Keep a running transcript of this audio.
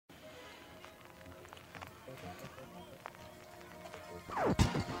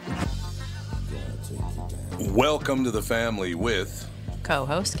Welcome to the family with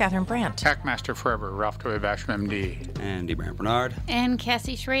co-host Catherine Brandt, Hackmaster Forever, Ralph W. Basham, MD, Andy Brandt Bernard, and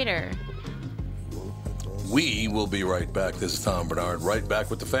Cassie Schrader. We will be right back. This is Tom Bernard, right back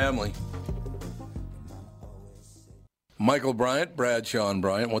with the family. Michael Bryant, Bradshaw and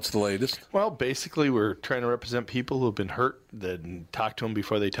Bryant, what's the latest? Well, basically, we're trying to represent people who have been hurt, then talk to them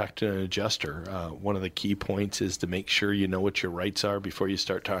before they talk to an adjuster. One of the key points is to make sure you know what your rights are before you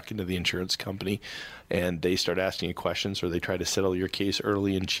start talking to the insurance company and they start asking you questions or they try to settle your case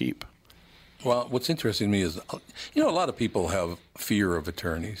early and cheap. Well, what's interesting to me is, a lot of people have fear of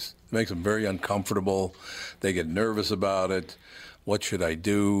attorneys. It makes them very uncomfortable. They get nervous about it. What should I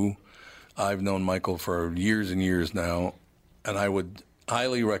do? I've known Michael for years and years now, and I would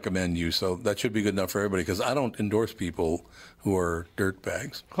highly recommend you. So that should be good enough for everybody, because I don't endorse people who are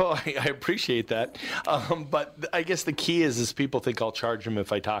dirtbags. Well, I appreciate that. But I guess the key is people think I'll charge them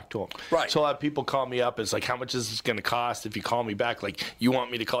if I talk to them. Right. So a lot of people call me up. It's like, how much is this going to cost if you call me back? Like, you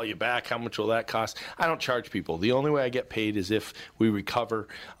want me to call you back? How much will that cost? I don't charge people. The only way I get paid is if we recover,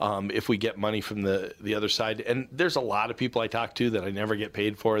 if we get money from the other side. And there's a lot of people I talk to that I never get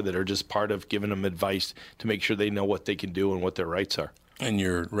paid for that are just part of giving them advice to make sure they know what they can do and what their rights are. And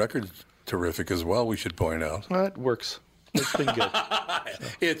your record's terrific as well, we should point out. Well, it works. It's been good.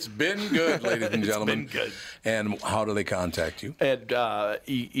 It's been good, ladies and gentlemen. It's been good. And how do they contact you? And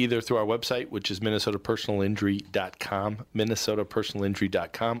either through our website, which is minnesotapersonalinjury.com,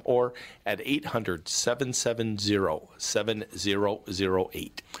 minnesotapersonalinjury.com, or at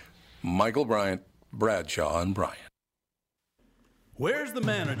 800-770-7008. Michael Bryant, Bradshaw and Bryant. Where's the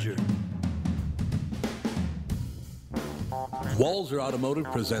manager? Walzer Automotive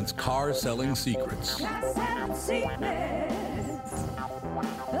presents Car Selling Secrets.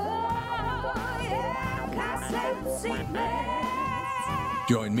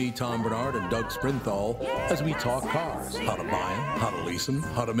 Join me, Tom Bernard, and Doug Sprinthal as we talk cars, how to buy them, how to lease them,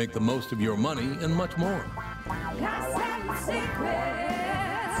 how to make the most of your money, and much more.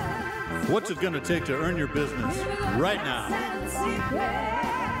 What's it going to take to earn your business right now?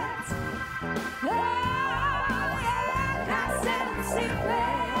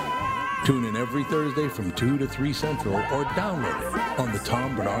 Tune in every Thursday from 2 to 3 Central or download it on the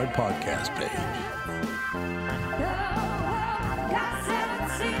Tom Bernard podcast page.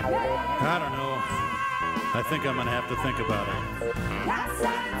 I don't know. I think I'm going to have to think about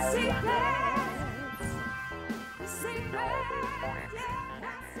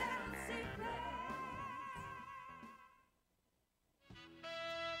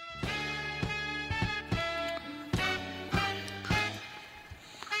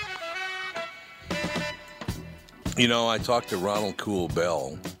I talked to Ronald Cool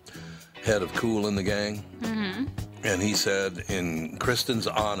Bell, head of Cool in the Gang, and he said in Kristen's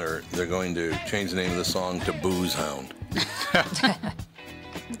honor, they're going to change the name of the song to Booze Hound.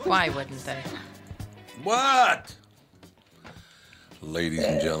 Why wouldn't they? What? Ladies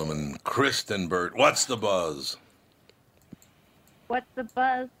and gentlemen, Kristen Burt, what's the buzz? What's the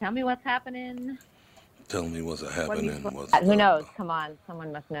buzz? Tell me what's happening. Tell me what's happening. Who knows? Come on,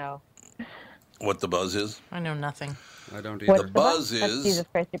 someone must know. What the buzz is? I know nothing. I don't The either. buzz That's is Jesus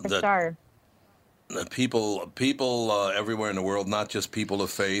Christ Superstar. that people everywhere in the world, not just people of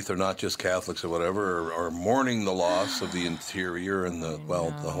faith or not just Catholics or whatever, are mourning the loss of the interior and the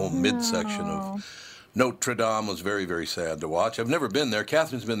whole midsection of Notre Dame. Was very, very sad to watch. I've never been there.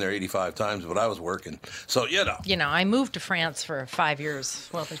 Catherine's been there 85 times, but I was working. So, I moved to France for 5 years.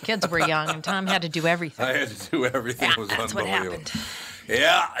 Well, the kids were young, and Tom had to do everything. I had to do everything. Yeah, It was that's what unbelievable. happened.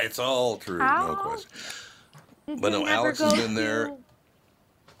 Yeah, it's all true. No question. But no, Alex has been there.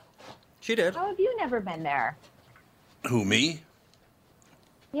 She did. How have you never been there? Who, me?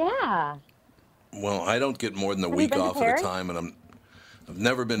 Yeah. Well, I don't get more than a Have you week been to off at a Paris? time, and I've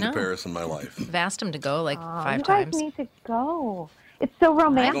never been to No. Paris in my life. I've asked him to go like 5 you guys times. need to go. It's so I've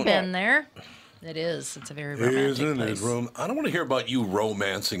romantic. been there. It is. It's a very romantic Isn't place. it I don't want to hear about you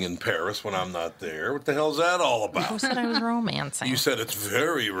romancing in Paris when I'm not there. What the hell's that all Who about? said I was romancing? You said it's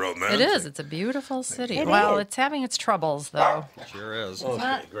very romantic. It is. It's a beautiful city. It Well, is. it's having its troubles, though. Sure is.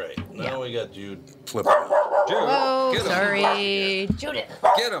 Okay, great. Now Yeah. we got Jude flipping. Jude, Oh, get him. sorry. Judith.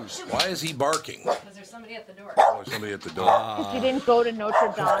 Get him. Why is he barking? Because there's somebody at the door. Oh, there's somebody at the door. Because you didn't go to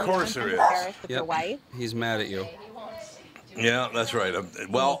Notre Dame. Of course you there went to is. Paris with your wife. He's mad at you. Yeah, that's right.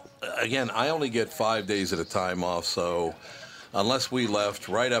 Well, again, I only get 5 days at a time off, so unless we left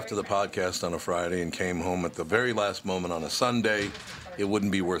right after the podcast on a Friday and came home at the very last moment on a Sunday, it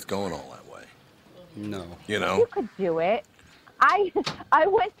wouldn't be worth going all that way. No. You know? You could do it. I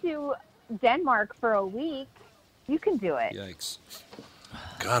went to Denmark for a week. You can do it. Yikes.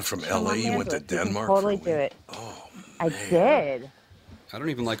 God, from L.A. you went to Denmark. Totally for a do week. it. I did. I don't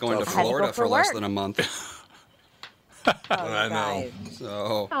even like going to I had to go Florida for for less work. than a month. I know.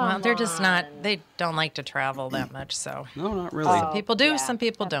 So Well, they're just Come not. on. They don't like to travel that much. So no, not really. Oh. people do. yeah. Some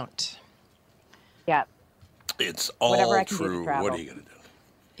people don't. Yeah. It's Whatever all I can do to true. travel. What are you going to do?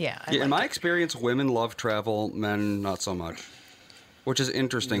 Yeah. I Yeah, in like my it. experience, women love travel, men not so much. Which is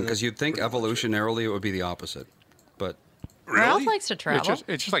interesting because you'd think evolutionarily it would be the opposite. But Ralph likes to travel.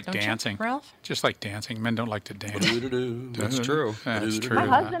 It's just like Don't you, dancing. Ralph? Just like dancing. Men don't like to dance. that's true. That's true. My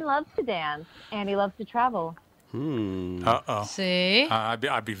husband loves to dance, and he loves to travel. Uh-oh. See,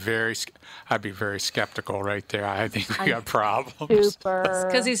 I'd be very skeptical right there. I think we got problems. Super.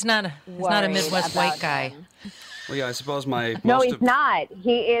 because he's not a worried Midwest about white guy. him. Well, yeah, I suppose my No, most he's of, not.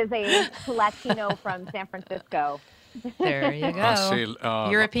 He is a Latino from San Francisco. There you go. see,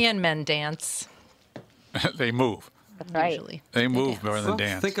 European men dance They move. That's right. usually. They move more than well,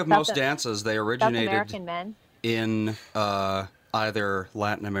 dance. think of South- most dances. They South originated American men. in either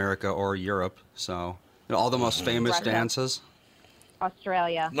Latin America or Europe. So all the most famous Russia. dances.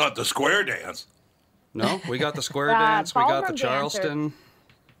 Australia. Not the square dance. No, we got the square dance. We got the ballroom Charleston.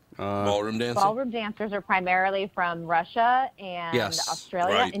 Ballroom dancing. Ballroom dancers are primarily from Russia and Yes,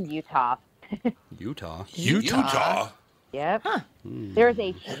 Australia right. and Utah. Utah. Utah. Yep. There's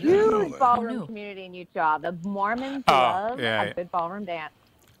a know huge that. ballroom knew? community in Utah. The Mormons Oh, love yeah. a good ballroom dance.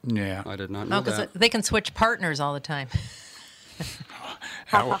 Yeah. I did not know Oh, because that. they can switch partners all the time.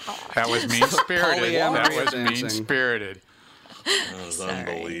 That was mean spirited. That Polyamorous was dancing. mean spirited. That was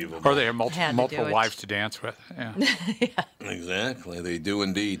unbelievable. Or they have Had to do multiple it. wives to dance with. Yeah. Exactly, they do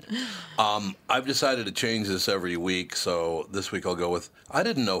indeed. I've decided to change this every week, so this week I'll go with I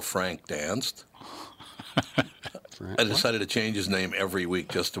didn't know Frank danced. I decided to change his name every week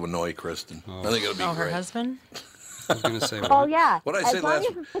just to annoy Kristen. I think it'll be Oh, her great. husband? I was going to say, Oh, yeah. What'd I as say long last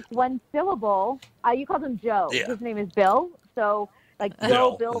as it's just one syllable. You called him Joe. Yeah. His name is Bill. So, like, Bill. Joe,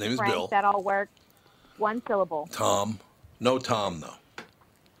 His Bill, name is Frank, Bill. that all works. One syllable. Tom. No Tom, though.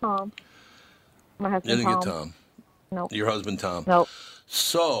 Tom. My You husband, didn't Tom. get Tom. Nope. Your husband, Tom. Nope.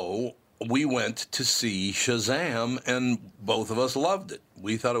 So we went to see Shazam, and both of us loved it.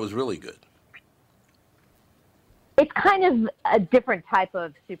 We thought it was really good. It's kind of a different type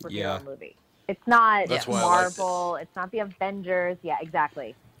of superhero Yeah. movie. It's not That's why I liked it. Marvel. It's not the Avengers. Yeah,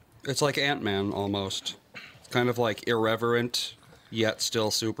 exactly. it's like Ant-Man almost. It's kind of like irreverent, yet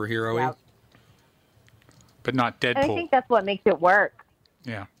still superhero-y. Yeah. But not And I Deadpool. think that's what makes it work.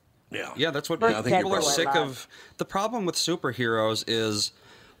 Yeah. Yeah. Yeah, that's what Yeah, I think people you're are probably sick right. of. The problem with superheroes is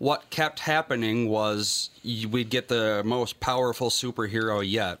what kept happening was we'd get the most powerful superhero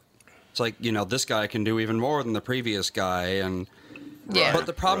yet. It's like, this guy can do even more than the previous guy. And Yeah. But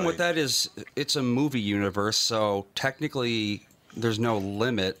the problem with Right. that is it's a movie universe, so technically there's no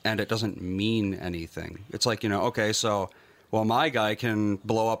limit and it doesn't mean anything. It's like, okay, so, well, my guy can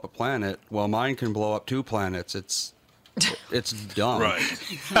blow up a planet. Well, mine can blow up 2 planets. It's dumb. Right.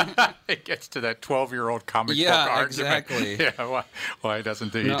 It gets to that 12-year-old comic Yeah, book argument. exactly. Yeah, why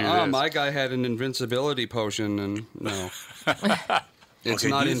doesn't he do No, this? my guy had an invincibility potion, and no. It's Okay,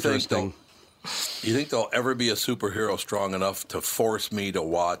 not do you think interesting. You think there'll ever be a superhero strong enough to force me to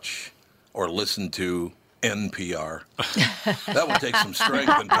watch or listen to NPR? That would take some strength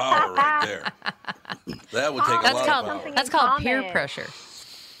and power right there. That would take a That's lot called of power. something that's in called peer common. pressure.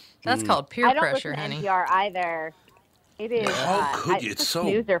 That's called peer I don't pressure, listen to honey. NPR either. It is. How could you? It's so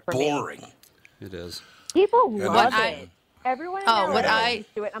snoozer for me. boring. It is. People Yeah, love that's- it. Everyone in Oh, their what life I- is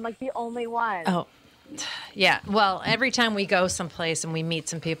used to it. I'm like the only one. Oh, yeah. Well, every time we go someplace and we meet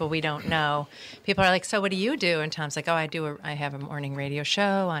some people we don't know, people are like, "So, what do you do?" And Tom's like, "Oh, I have a morning radio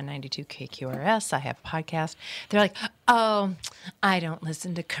show on 92 KQRS. I have a podcast." They're like, "Oh, I don't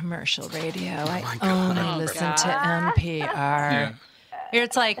listen to commercial radio. I only listen to NPR." Yeah.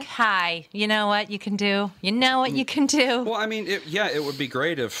 It's like, "Hi, you know what you can do? You know what you can do?" Well, I mean, it would be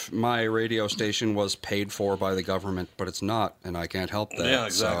great if my radio station was paid for by the government, but it's not, and I can't help that. Yeah,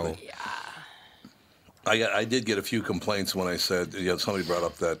 exactly. So, I did get a few complaints when I said, somebody brought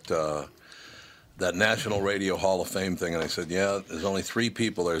up that National Radio Hall of Fame thing, and I said, yeah, there's only 3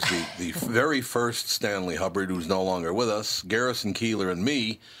 people. There's the very first Stanley Hubbard, who's no longer with us, Garrison Keeler, and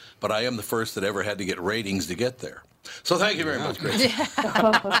me, but I am the first that ever had to get ratings to get there. So thank you very much, Chris.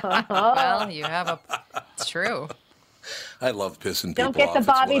 Well, you have a. It's true. I love pissing people Don't get off. the It's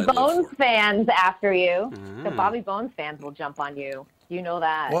what Bobby I live Bones for. fans after you. The Bobby Bones fans will jump on you. You know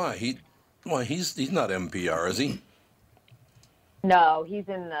that. Why? He's not NPR, is he? No, he's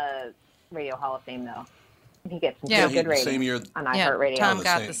in the Radio Hall of Fame, though. He gets some Yeah. good ratings same year. on Yeah, iHeartRadio. Tom the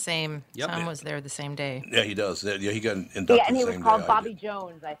got same- the same. Yep. Tom was there the same day. Yeah, he does. Yeah, he got inducted Yeah, and he the was same called day I Bobby did.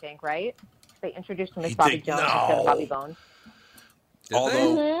 Jones, I think, right? They introduced him as He Bobby did- Jones instead of Bobby no. Bones.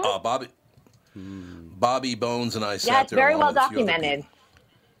 Although Bobby Bones and I sat Yeah, it's there very along well with a few other documented.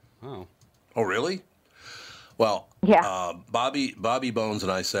 people. Oh, really? Well, Yeah. Bobby Bones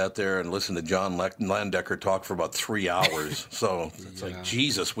and I sat there and listened to John Landecker talk for about 3 hours. So it's like,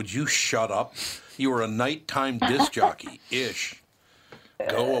 Jesus, would you shut up? You were a nighttime disc jockey-ish.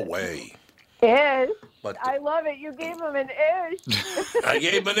 Go away. Ish. But I love it. You gave him an ish. I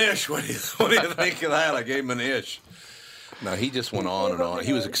gave him an ish. What do you think of that? I gave him an ish. No, he just went on and on.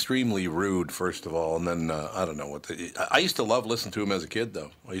 He was extremely rude, first of all, and then I don't know what. I used to love listening to him as a kid,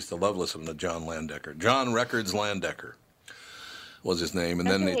 though. I used to love listening to John Landecker. John Records Landecker was his name, and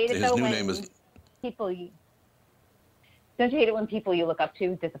Don't then you hate it, his though, new when name is. Don't you hate it when people you look up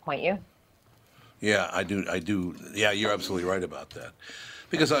to disappoint you? Yeah, I do. Yeah, you're absolutely right about that.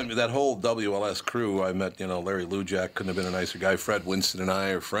 Because that whole WLS crew, I met, Larry Lujak couldn't have been a nicer guy. Fred Winston and I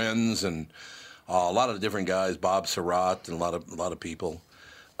are friends, and a lot of different guys, Bob Surratt, and a lot of people.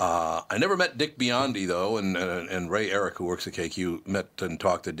 I never met Dick Biondi, though, and Ray Eric, who works at KQ, met and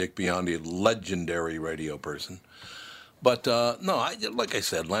talked to Dick Biondi, a legendary radio person. But, no, like I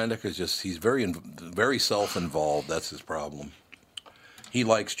said, Landecker he's very self-involved. That's his problem. He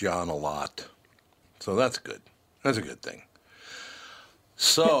likes John a lot. So that's good. That's a good thing.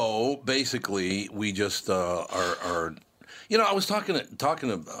 So basically, we just are. I was talking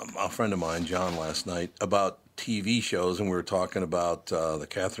to a friend of mine, John, last night about TV shows, and we were talking about the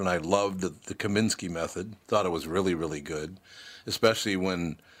Catherine and I loved the Kaminsky Method. Thought it was really, really good, especially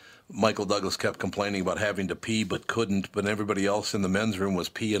when Michael Douglas kept complaining about having to pee but couldn't, but everybody else in the men's room was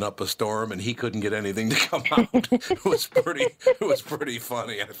peeing up a storm, and he couldn't get anything to come out. It was pretty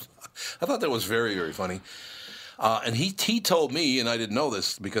funny. I thought that was very, very funny. And he told me, and I didn't know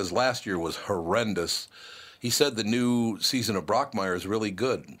this because last year was horrendous. He said the new season of Brockmire is really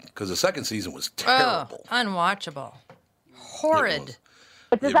good because the second season was terrible. Oh, unwatchable. Horrid.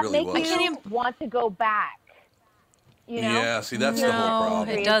 But does It that really make was. you want to go back? Yeah, see, that's the whole No, problem.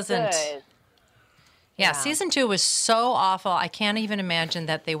 it It's doesn't. good. Yeah, season 2 was so awful. I can't even imagine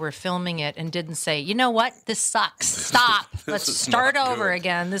that they were filming it and didn't say, you know what? This sucks. Stop. Let's is start not over good."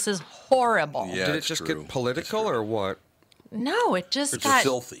 again. This is horrible. Yeah, Did it it's just true. get political or what? No, it just It's got just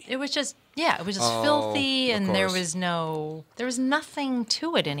filthy. It was just Oh, filthy, of and there course. was nothing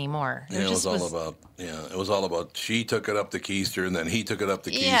to it anymore. Yeah, it was all about she took it up to Keister, and then he took it up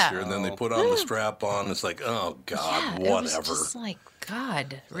to Yeah. Keister, and then they put on the strap on. It's like, oh God, yeah, whatever. It was just like,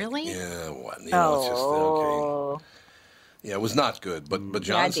 God, really? Yeah, what? It's just okay. Oh. Yeah, it was not good, but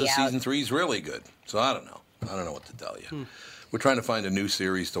John says Yeah. season 3 is really good. So I don't know. I don't know what to tell you. We're trying to find a new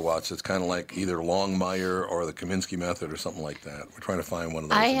series to watch that's kind of like either Longmire or the Kaminsky Method or something like that. We're trying to find one of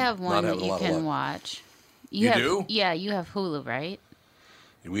those. I and have not one that having a you lot of can luck. watch. You have, do? Yeah, you have Hulu, right?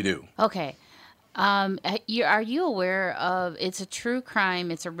 We do. Okay. Are you aware of? It's a true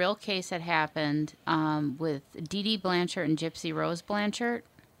crime. It's a real case that happened with Dee Dee Blanchard and Gypsy Rose Blanchard.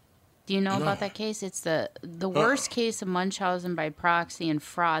 Do you know about that case? It's the worst case of Munchausen by proxy and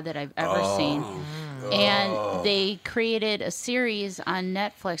fraud that I've ever seen. And they created a series on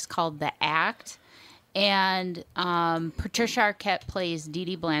Netflix called The Act. And Patricia Arquette plays Dee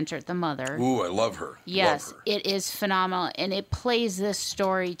Dee Blanchard, the mother. Ooh, I love her. Yes, Love her. it is phenomenal, and it plays this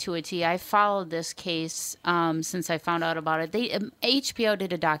story to a T. I followed this case since I found out about it. HBO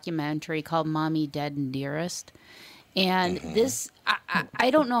did a documentary called "Mommy Dead and Dearest," and this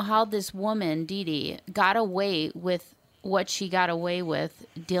I don't know how this woman Dee Dee got away with what she got away with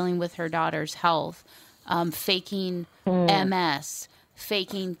dealing with her daughter's health, faking MS,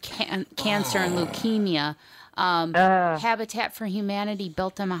 faking cancer and leukemia. Habitat for Humanity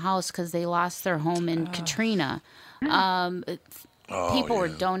built them a house because they lost their home in Katrina. People were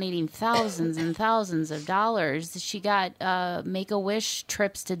donating thousands and thousands of dollars. She got Make-A-Wish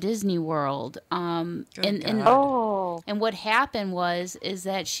trips to Disney World. And what happened is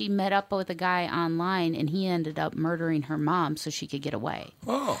that she met up with a guy online, and he ended up murdering her mom so she could get away.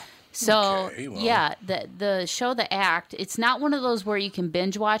 Oh. So Okay, well. yeah, the show The Act, it's not one of those where you can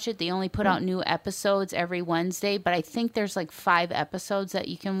binge watch it. They only put out new episodes every Wednesday, but I think there's like 5 episodes that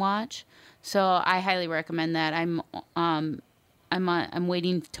you can watch. So I highly recommend that. I'm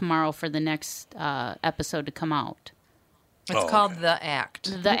waiting tomorrow for the next episode to come out. It's called The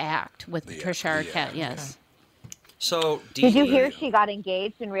Act. The Act with Patricia Arquette, yes. So, Did you hear she got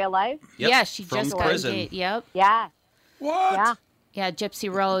engaged in real life? Yep, Yeah, she from just got prison. engaged. Yep. Yeah. What? Yeah. Yeah, Gypsy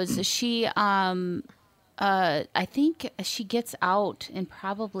Rose. She I think she gets out in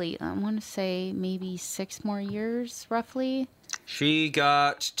probably, I want to say maybe 6 more years, roughly. She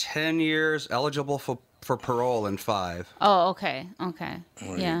got 10 years eligible for parole in 5. Oh, okay. Okay.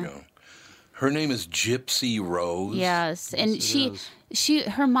 There yeah. you go. Her name is Gypsy Rose. Yes, and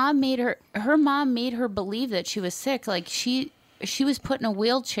her mom made her believe that she was sick. Like she was put in a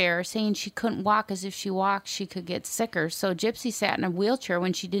wheelchair, saying she couldn't walk, as if she walked she could get sicker. So Gypsy sat in a wheelchair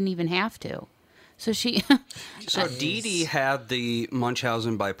when she didn't even have to. So she. So Dee Dee had the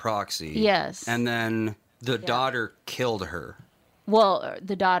Munchausen by proxy. Yes. And then the daughter killed her. Well,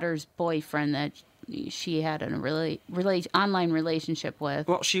 the daughter's boyfriend that she had a online relationship with.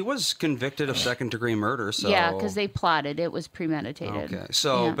 Well, she was convicted of second-degree murder, so... Yeah, because they plotted. It was premeditated. Okay,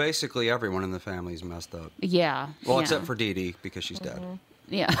 so basically everyone in the family's messed up. Yeah. Well, yeah. except for Dee Dee, because she's dead.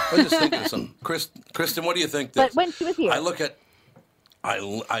 Yeah. I'm just thinking of something. Kristen, what do you think? But when she was here. I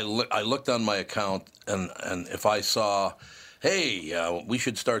looked on my account, and if I saw, hey, we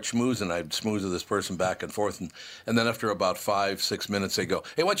should start schmoozing, I'd schmooze with this person back and forth. And then after about 5-6 minutes, they go,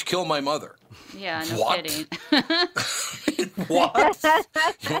 hey, why don't you kill my mother? Yeah, no What? kidding. What?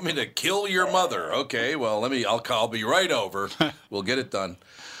 You want me to kill your mother? Okay, well, I'll be right over. We'll get it done.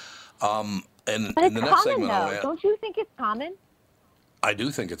 And But in it's the next common, segment, though. Don't you think it's common? I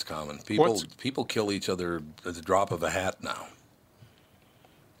do think it's common. People kill each other at the drop of a hat now.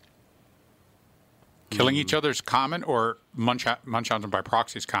 Killing each other is common, or Munchausen by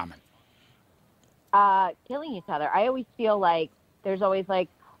proxy is common? Killing each other. I always feel like there's always like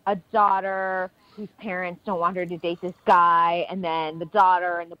a daughter whose parents don't want her to date this guy, and then the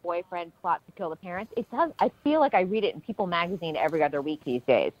daughter and the boyfriend plot to kill the parents. It does. I feel like I read it in People magazine every other week these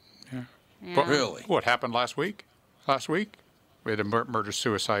days. Yeah. Yeah. Really? What happened last week? We had a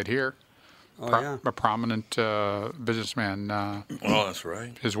murder-suicide here. Yeah. A prominent businessman. Oh, that's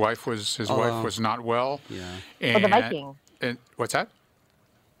right. His wife was not well. Yeah. And, the Vikings. And what's that?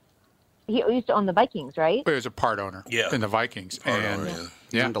 He used to own the Vikings, right? He was a part owner in the Vikings. Part and owner,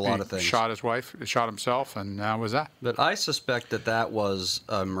 yeah. And a lot he of things. Shot his wife, shot himself, and that was that. But I suspect that was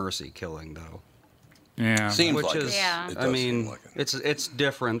a mercy killing, though. Yeah. Seems Which like is, it. Yeah. It I does mean, seem like it. it's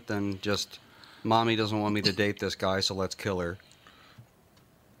different than just, Mommy doesn't want me to date this guy, so let's kill her.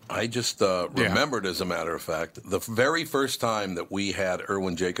 I just remembered, as a matter of fact, the very first time that we had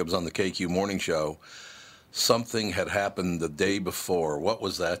Irwin Jacobs on the KQ Morning Show, something had happened the day before. What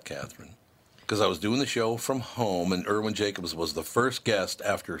was that, Catherine? Because I was doing the show from home, and Irwin Jacobs was the first guest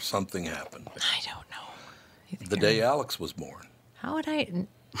after something happened. I don't know. The day Alex was born. How would I?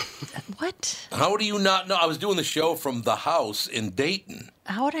 What? How do you not know? I was doing the show from the house in Dayton.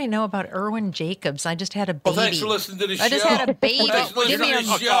 How would I know about Irwin Jacobs? I just had a baby. Well, thanks for listening to the show. I just had a baby. Thanks for Give me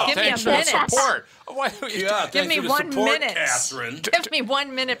listening a, to the show. give me a Thanks for the minute. support. Yeah, Give me thanks for the 1 support, minute. Catherine. Give me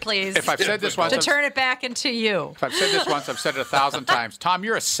 1 minute, please. If I've said this once, to turn it back into you. I've said it 1,000 times. Tom,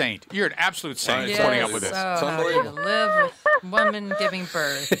 you're a saint. You're an absolute saint Yes. putting up with this. So It's how do you unbelievable. live with woman giving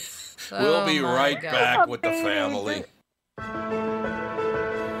birth? We'll be Oh, my right God. back with the family.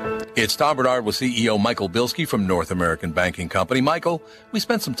 It's Tom Bernard with CEO Michael Bilski from North American Banking Company. Michael, we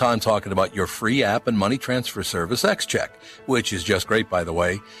spent some time talking about your free app and money transfer service, XCheck, which is just great, by the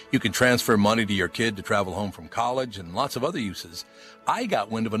way. You can transfer money to your kid to travel home from college and lots of other uses. I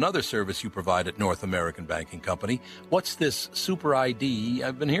got wind of another service you provide at North American Banking Company. What's this Super ID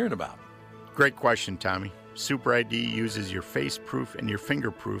I've been hearing about? Great question, Tommy. Super ID uses your face proof and your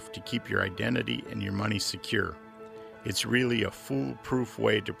finger proof to keep your identity and your money secure. It's really a foolproof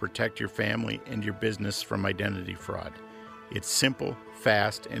way to protect your family and your business from identity fraud. It's simple,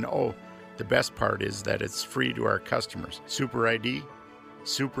 fast, and the best part is that it's free to our customers. Super ID,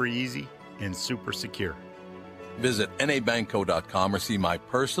 super easy, and super secure. Visit nabankco.com or see my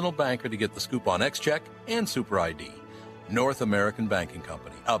personal banker to get the scoop on XCheck and Super ID. North American Banking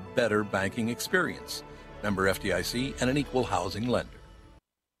Company, a better banking experience. Member FDIC and an equal housing lender.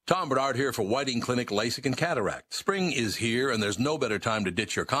 Tom Bernard here for Whiting Clinic LASIK and Cataract. Spring is here, and there's no better time to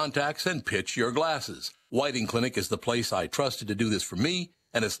ditch your contacts and pitch your glasses. Whiting Clinic is the place I trusted to do this for me,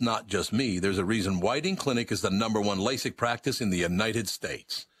 and it's not just me. There's a reason Whiting Clinic is the #1 LASIK practice in the United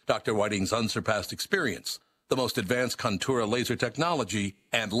States. Dr. Whiting's unsurpassed experience, the most advanced Contura laser technology,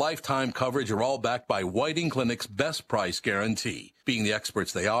 and lifetime coverage are all backed by Whiting Clinic's best price guarantee. Being the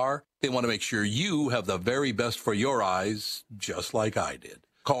experts they are, they want to make sure you have the very best for your eyes, just like I did.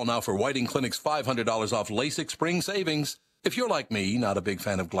 Call now for Whiting Clinic's $500 off LASIK spring savings. If you're like me, not a big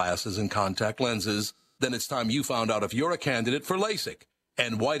fan of glasses and contact lenses, then it's time you found out if you're a candidate for LASIK.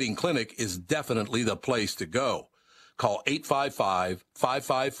 And Whiting Clinic is definitely the place to go. Call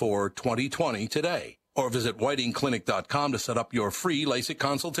 855-554-2020 today, or visit whitingclinic.com to set up your free LASIK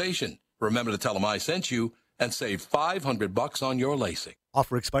consultation. Remember to tell them I sent you and save $500 on your LASIK.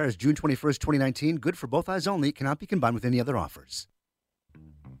 Offer expires June 21st, 2019. Good for both eyes only. Cannot be combined with any other offers.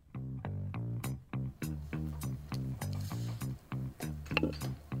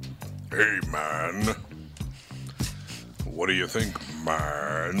 Hey, man. What do you think,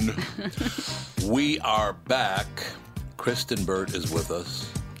 man? We are back. Kristen Burt is with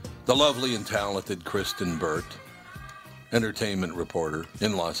us. The lovely and talented Kristen Burt, entertainment reporter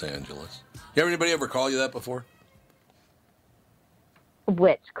in Los Angeles. You ever anybody ever call you that before?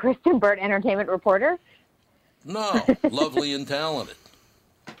 Which? Kristen Burt, entertainment reporter? No, lovely and talented.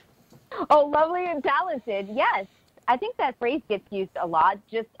 Oh, lovely and talented. Yes. I think that phrase gets used a lot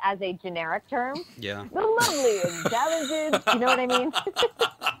just as a generic term. Yeah. The lovely and talented. You know what I mean?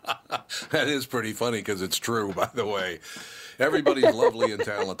 That is pretty funny because it's true, by the way. Everybody's lovely and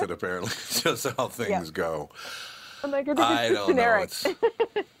talented, apparently. It's just how things go. I'm like, I don't generic. know.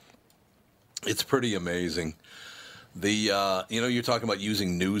 It's pretty amazing. You're talking about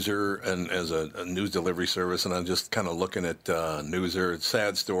using Newser and as a news delivery service, and I'm just kind of looking at Newser. It's a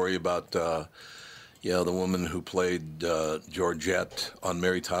sad story about the woman who played Georgette on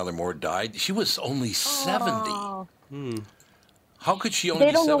Mary Tyler Moore died. She was only 70. Oh. How could she only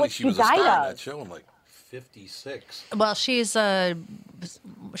be 70? She was a star in that show. I'm like 56. Well, she's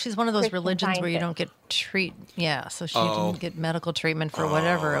one of those Christian religions where you Scientist. don't get so she didn't get medical treatment for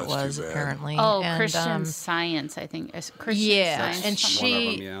whatever it that's too was bad. apparently. Oh, and, Christian Science, I think. Christian yeah, Science. and something. One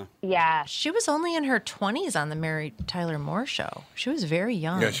of she them, Yeah. she was only in her 20s on the Mary Tyler Moore show. She was very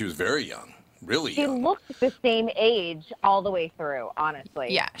young. Yeah, she was very young. Really She young. looked the same age all the way through, honestly.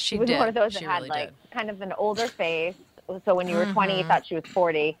 Yeah, she was did. one of those She that had really like did. kind of an older face. So when you were 20, you thought she was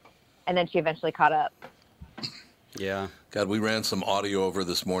 40, and then she eventually caught up. Yeah. God, we ran some audio over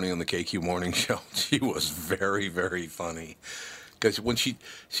this morning on the KQ Morning Show. She was very, very funny. Because when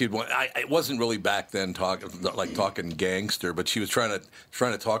it wasn't really back then talking gangster, but she was trying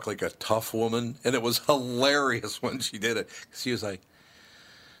to talk like a tough woman, and it was hilarious when she did it. She was like,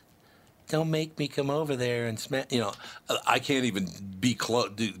 "Don't make me come over there and smash." I can't even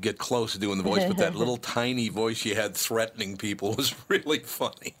get close to doing the voice, but that little tiny voice she had threatening people was really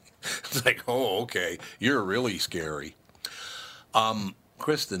funny. It's like, oh, okay, you're really scary.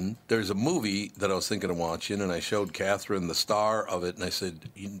 Kristen, there's a movie that I was thinking of watching, and I showed Catherine the star of it, and I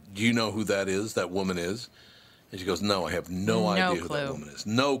said, "Do you know who that woman is?" And she goes, "No, I have no idea who that woman is.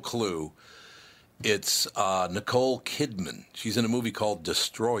 No clue." It's Nicole Kidman. She's in a movie called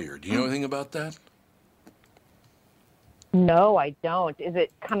Destroyer. Do you know anything about that? No, I don't. Is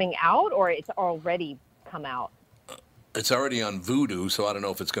it coming out or it's already come out? It's already on Vudu, so I don't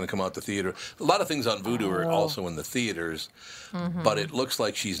know if it's going to come out the theater. A lot of things on Vudu are also in the theaters, but it looks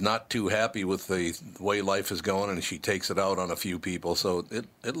like she's not too happy with the way life is going, and she takes it out on a few people. So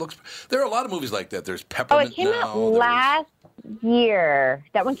it looks. There are a lot of movies like that. There's Peppermint. Oh, it came out last year.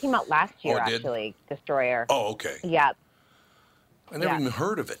 That one came out last year, Oh, it did? actually. Destroyer. Oh, okay. Yeah. I never even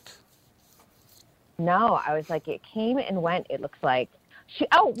heard of it. No, I was like, it came and went. It looks like she.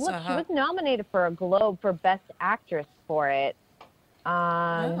 Oh, look, she was nominated for a Globe for Best Actress for it.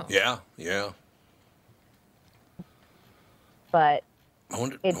 Yeah. But I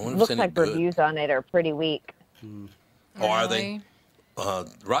wonder it if looks it's any like good. reviews on it are pretty weak. Oh, are they?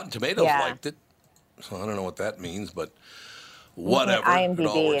 Rotten Tomatoes Yeah. liked it, so I don't know what that means, but whatever. It all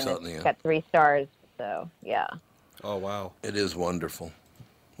IMDb, works out in and the it's end. got 3 stars. So yeah. Oh, wow. It is wonderful.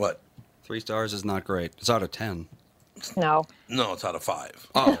 What? 3 stars is not great. It's out of 10. No. No, it's out of 5.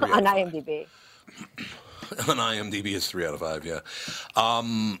 Oh, On IMDb. On IMDb, it's 3 out of 5, yeah.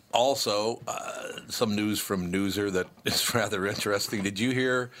 Also, some news from Newser that is rather interesting. Did you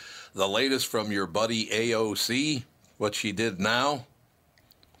hear the latest from your buddy AOC, what she did now?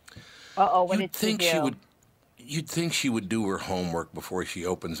 Uh-oh, what did she do? You'd think she would do her homework before she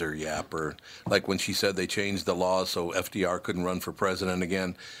opens her yapper. Like when she said they changed the law so FDR couldn't run for president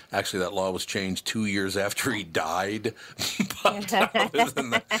again. Actually, that law was changed 2 years after he died. But other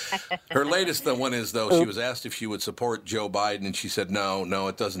than that, her latest one is, though, she was asked if she would support Joe Biden, and she said, no,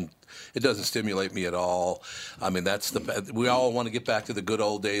 it doesn't stimulate me at all. I mean, we all want to get back to the good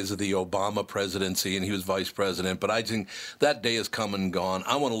old days of the Obama presidency, and he was vice president. But I think that day has come and gone.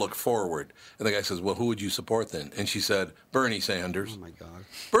 I want to look forward. And the guy says, well, who would you support then? And she said, Bernie Sanders. Oh, my God.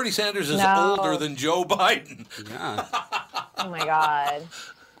 Bernie Sanders is No. older than Joe Biden. Yeah. Oh, my God.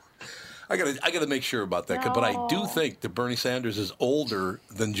 I gotta make sure about that. But I do think that Bernie Sanders is older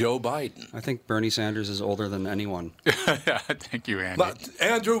than Joe Biden. I think Bernie Sanders is older than anyone. Thank you, Andy.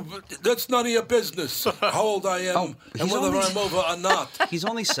 Andrew, that's none of your business how old I am and whether I'm over or not. He's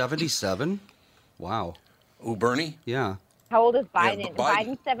only 77? Wow. Who, Bernie? Yeah. How old is Yeah, Biden? but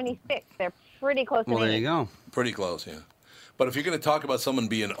Biden's 76. They're pretty close to Well, there me. you go. Pretty close, yeah. But if you're going to talk about someone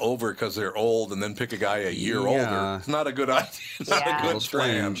being over because they're old and then pick a guy a year older, it's not a good idea. It's not Yeah. a A good little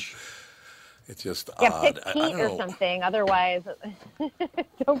trend. strange. It's just Yeah, odd. pick I Pete don't or know. something. Otherwise,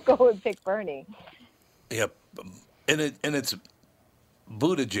 don't go and pick Bernie. Yep. And it's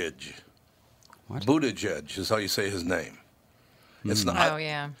Buttigieg. What? Buttigieg is how you say his name. It's not. Oh,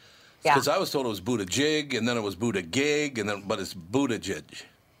 yeah. Yeah. Because I was told it was Buttigieg, and then it was Buttigieg, but it's Buttigieg.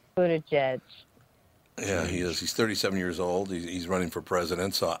 Buttigieg. Yeah, he is. He's 37 years old. He's running for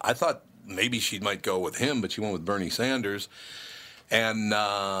president. So I thought maybe she might go with him, but she went with Bernie Sanders. And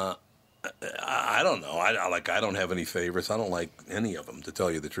I don't know. I don't have any favorites. I don't like any of them, to tell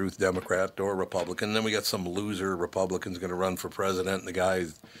you the truth, Democrat or Republican. And then we got some loser Republicans going to run for president. And the guy, I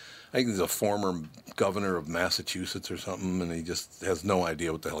think he's a former governor of Massachusetts or something, and he just has no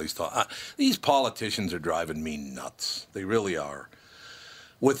idea what the hell he's talking. These politicians are driving me nuts. They really are.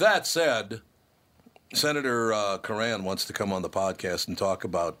 With that said, Senator Curran wants to come on the podcast and talk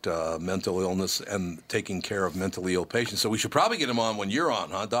about mental illness and taking care of mentally ill patients. So we should probably get him on when you're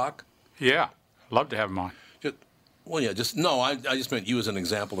on, huh, Doc? Yeah, love to have him on. I just meant you as an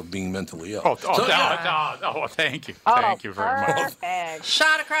example of being mentally ill. Thank you. Oh, Thank you very much. perfect.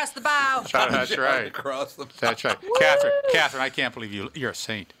 Shot across the bow. That's right. Across the That's right. Catherine, I can't believe you're a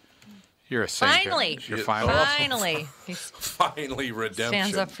saint. You're a saint. Finally. You're finally. Finally. He Finally, redemption.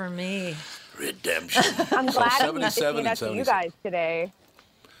 stands up for me. Redemption. I'm glad I'm not 77 picking and up to you 77. guys today.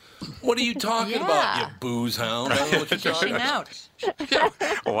 What are you talking about, you booze hound? I don't know what you're talking Pushing about.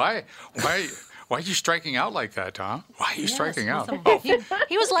 out. Why are you striking out like that, Tom? Why are you striking out?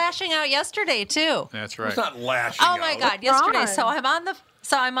 He was lashing out yesterday too. That's right. It's not lashing Oh my out. God! Yesterday, wrong?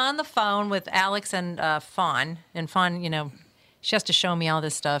 so I'm on the phone with Alex and Fawn, and Fawn, she has to show me all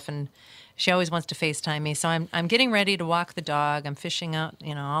this stuff, and she always wants to FaceTime me. So I'm getting ready to walk the dog. I'm fishing out,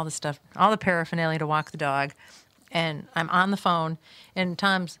 all the stuff, all the paraphernalia to walk the dog, and I'm on the phone, and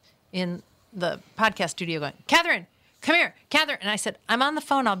Tom's in the podcast studio going, "Catherine, come here, Catherine," and I said, "I'm on the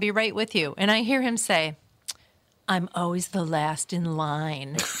phone. I'll be right with you," and I hear him say, "I'm always the last in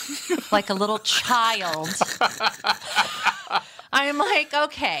line," like a little child. I'm like,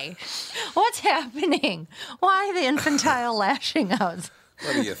 okay, what's happening? Why the infantile lashing out?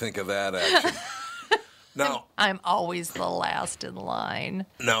 What do you think of that action? Now, I'm always the last in line.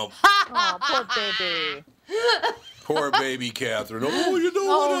 no, Oh, poor baby. poor baby Catherine. Oh, you know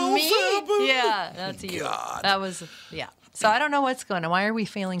what else me? happened? Yeah, that's you. God. That was, yeah. So I don't know what's going on. Why are we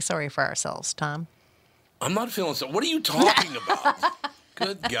feeling sorry for ourselves, Tom? I'm not feeling so. What are you talking about?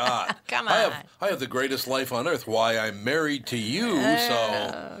 Good God. Come I on. have the greatest life on earth. Why, I'm married to you, so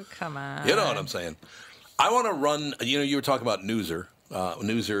Oh, come on. you know what I'm saying. I want to run, you were talking about Newser.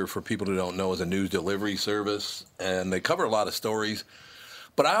 Newser, for people who don't know, is a news delivery service, and they cover a lot of stories.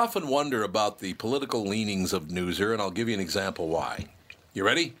 But I often wonder about the political leanings of Newser, and I'll give you an example why. You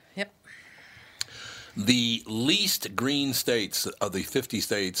ready? Yep. The least green states of the 50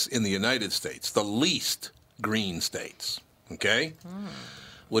 states in the United States, the least green states, okay,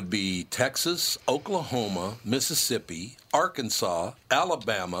 would be Texas, Oklahoma, Mississippi, Arkansas,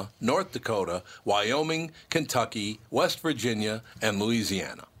 Alabama, North Dakota, Wyoming, Kentucky, West Virginia, and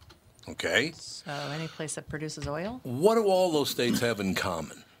Louisiana. Okay? So any place that produces oil? What do all those states have in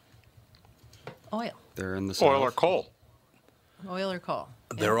common? Oil. They're in the Oil or South. coal? Oil or coal?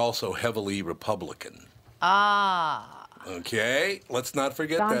 They're also heavily Republican. Ah. Okay? Let's not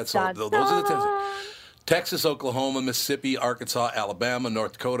forget Dun, that. So dun, those are the dun. Texas, Oklahoma, Mississippi, Arkansas, Alabama,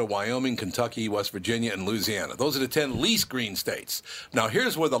 North Dakota, Wyoming, Kentucky, West Virginia, and Louisiana. Those are the 10 least green states. Now,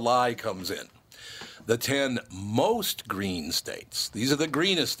 here's where the lie comes in. The 10 most green states. These are the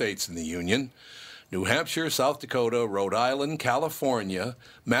greenest states in the Union. New Hampshire, South Dakota, Rhode Island, California,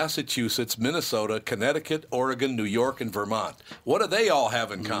 Massachusetts, Minnesota, Connecticut, Oregon, New York, and Vermont. What do they all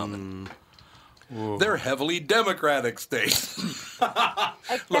have in common? They're heavily Democratic states.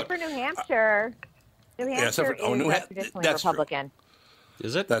 Except for New Hampshire. New Hampshire except for- is New traditionally that's true. Republican.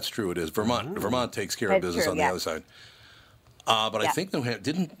 Is it? That's true, it is. Vermont takes care of That's business true, on the yeah. other side. But I Yeah. think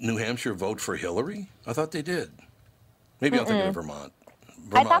didn't New Hampshire vote for Hillary? I thought they did. Maybe I'm thinking of Vermont.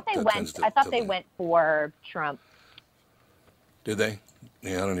 I thought they Vermont tends went. to lean. Went for Trump. Did they?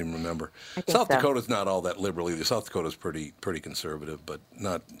 Yeah, I don't even remember. I think South so. Dakota's not all that liberal either. South Dakota's pretty conservative, but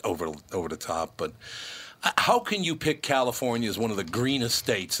not over the top. But how can you pick California as one of the greenest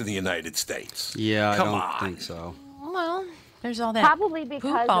states in the United States? Yeah, Come I don't on. think so. Well, there's all that. Probably poop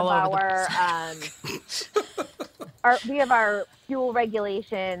because of all over our, the we have our fuel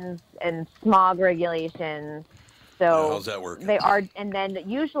regulations and smog regulations So how's that working? they are, and then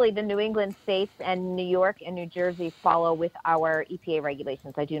usually the New England states and New York and New Jersey follow with our EPA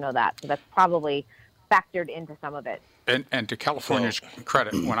regulations. I do know that, so that's probably factored into some of it. And to California's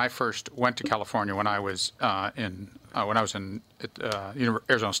credit, when I first went to California, when I was in Arizona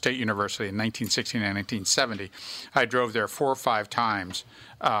State University in 1969 and 1970, I drove there 4 or 5 times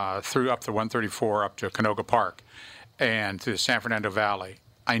through up the 134 up to Canoga Park and through the San Fernando Valley.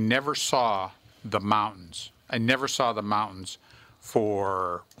 I never saw the mountains. I never saw the mountains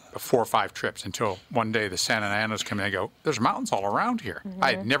for 4 or 5 trips until one day the Santa Anas come in and go, there's mountains all around here. Mm-hmm.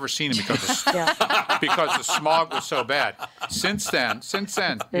 I had never seen them because because the smog was so bad. Since then,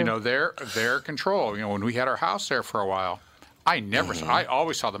 their control, when we had our house there for a while, I never saw, I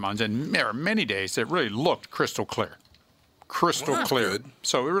always saw the mountains, and there were many days that really looked crystal clear. Crystal clear. Good.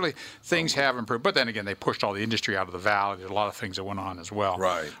 So it really, things have improved. But then again, they pushed all the industry out of the valley. There's a lot of things that went on as well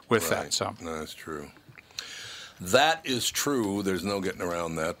with that. So that's true. That is true. There's no getting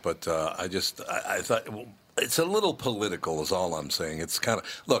around that. But I thought it's a little political is all I'm saying. It's kind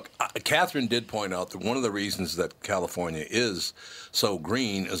of, look, Catherine did point out that one of the reasons that California is so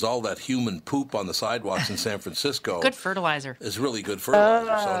green is all that human poop on the sidewalks in San Francisco. Good fertilizer. Is really good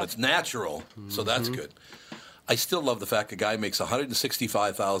fertilizer. And it's natural. So that's good. I still love the fact a guy makes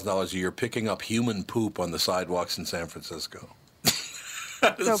 $165,000 a year picking up human poop on the sidewalks in San Francisco.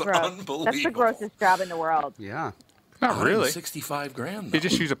 That is So gross. unbelievable. That's the grossest job in the world. Yeah. not really. $65,000. You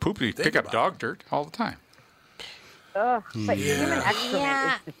just use a poop to Think pick up about dog dirt all the time. Ugh, but human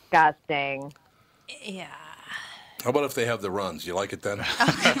excrement is disgusting. Yeah. How about if they have the runs? You like it then?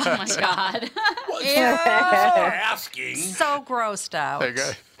 Oh my God. Asking. So grossed out. There you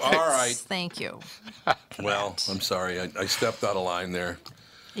go. All right. Thank you. Well, I'm sorry. I stepped out of line there.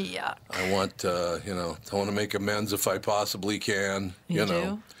 Yeah. I want, to want to make amends if I possibly can. You know.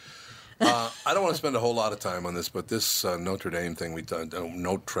 do? I don't want to spend a whole lot of time on this, but this Notre Dame thing we done,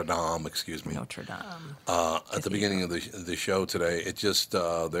 Notre Dame, excuse me. Notre Dame. At the beginning of the show today, it just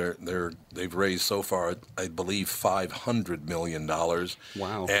they've raised so far, I believe, $500 million.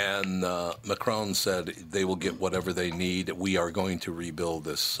 Wow! And Macron said they will get whatever they need. We are going to rebuild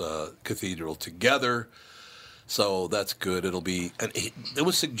this cathedral together. So that's good. It'll be. And it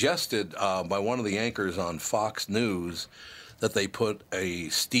was suggested by one of the anchors on Fox News that they put a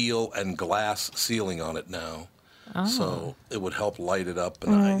steel and glass ceiling on it now. Oh. So it would help light it up.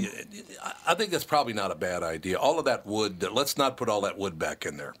 And I think that's probably not a bad idea. All of that wood, let's not put all that wood back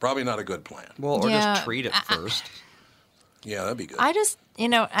in there. Probably not a good plan. Well, or just treat it first. Yeah, that'd be good. I just,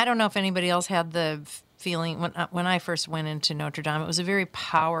 I don't know if anybody else had the feeling, when I first went into Notre Dame, it was a very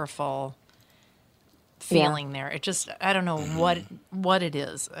powerful feeling there. It just, I don't know what it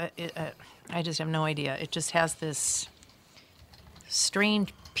is. I just have no idea. It just has this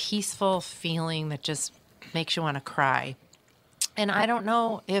strange, peaceful feeling that just makes you want to cry. And I don't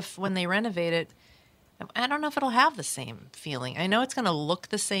know if when they renovate it, I don't know if it'll have the same feeling. I know it's going to look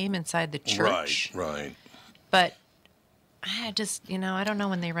the same inside the church. Right. But I just, I don't know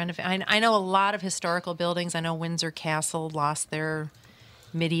when they renovate. I know a lot of historical buildings. I know Windsor Castle lost their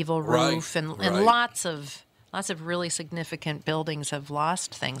medieval roof, and lots of really significant buildings have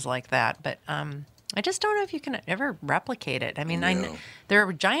lost things like that. But I just don't know if you can ever replicate it. I mean, there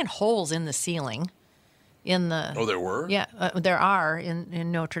are giant holes in the ceiling. There were? Yeah, there are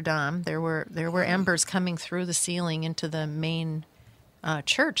in Notre Dame. There were embers coming through the ceiling into the main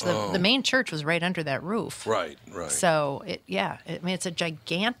church. The main church was right under that roof. Right. So it's a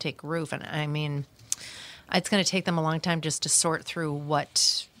gigantic roof, and I mean, it's going to take them a long time just to sort through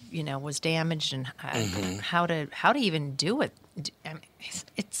what was damaged and how to even do it. I mean,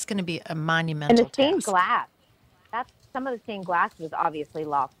 it's going to be a monumental And the stained task. glass. Some of the stained glass was obviously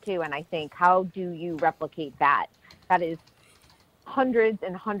lost too. And I think, how do you replicate that? That is hundreds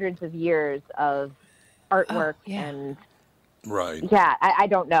and hundreds of years of artwork and. Right. Yeah, I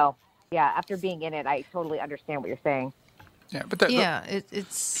don't know. Yeah, after being in it, I totally understand what you're saying. Yeah, but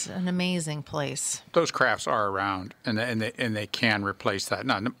it's an amazing place. Those crafts are around, and they can replace that.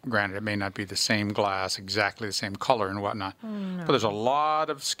 Now, granted, it may not be the same glass, exactly the same color and whatnot, but there's a lot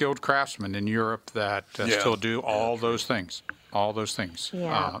of skilled craftsmen in Europe that still do all those things. All those things.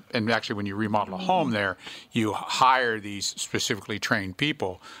 Yeah. And actually, when you remodel a home there, you hire these specifically trained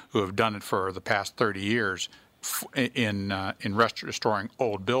people who have done it for the past 30 years in restoring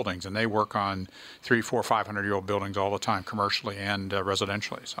old buildings, and they work on 300, 400, 500-year-old buildings all the time, commercially and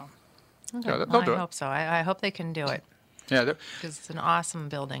residentially. So, they'll do it. I hope so. I hope they can do it. Yeah, because it's an awesome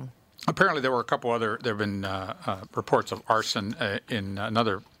building. Apparently, there were a couple other. There have been reports of arson in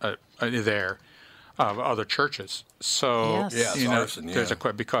another there of other churches. So yes. Arson, there's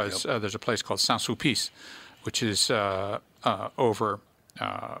because there's a place called Saint-Sulpice which is over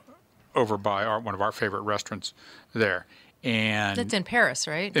by one of our favorite restaurants there. And It's in Paris,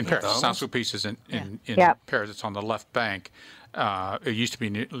 right? in Paris. McDonald's? Saint-Sulpice is in Yep. Paris. It's on the left bank. It used to be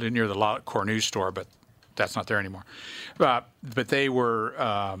near the La Cornue store, but that's not there anymore. But they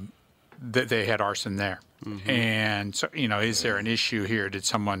were they had arson there, and so is there an issue here? Did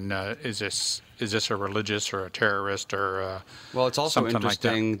someone is this a religious or a terrorist or Well, it's also something like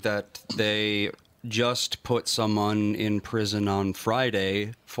that? interesting that they just put someone in prison on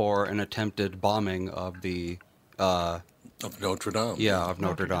Friday for an attempted bombing of the Of Notre Dame. of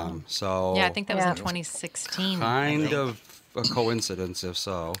Notre Dame. So Yeah, I think that was Yeah. in 2016. I kind think. of a coincidence, if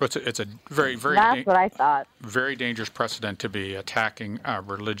so. It's a very very That's what I thought. very dangerous precedent to be attacking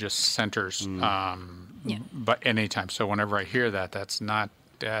religious centers, but anytime. So whenever I hear that, that's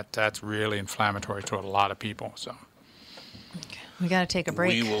really inflammatory to a lot of people. So We got to take a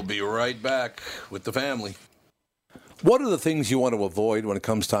break. We will be right back with the family. What are the things you want to avoid when it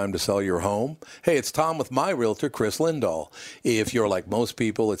comes time to sell your home? Hey, it's Tom with my realtor, Chris Lindahl. If you're like most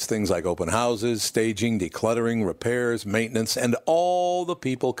people, it's things like open houses, staging, decluttering, repairs, maintenance, and all the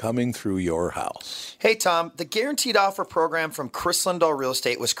people coming through your house. Hey, Tom, the Guaranteed Offer program from Chris Lindahl Real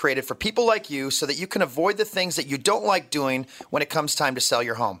Estate was created for people like you so that you can avoid the things that you don't like doing when it comes time to sell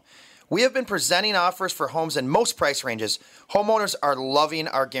your home. We have been presenting offers for homes in most price ranges. Homeowners are loving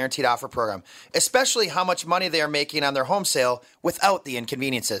our Guaranteed Offer program, especially how much money they are making on their home sale without the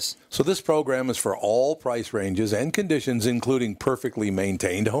inconveniences. So this program is for all price ranges and conditions, including perfectly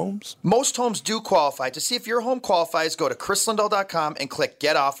maintained homes? Most homes do qualify. To see if your home qualifies, go to chrislindahl.com and click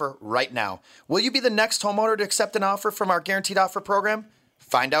Get Offer right now. Will you be the next homeowner to accept an offer from our Guaranteed Offer program?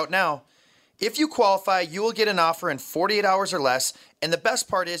 Find out now. If you qualify, you will get an offer in 48 hours or less, and the best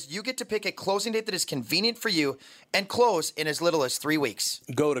part is you get to pick a closing date that is convenient for you and close in as little as 3 weeks.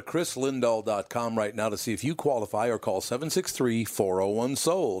 Go to chrislindahl.com right now to see if you qualify or call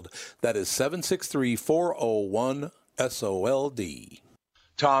 763-401-SOLD. That is 763-401-SOLD.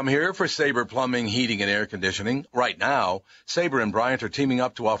 Tom here for Sabre Plumbing, Heating, and Air Conditioning. Right now, Sabre and Bryant are teaming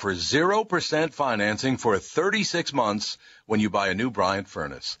up to offer 0% financing for 36 months when you buy a new Bryant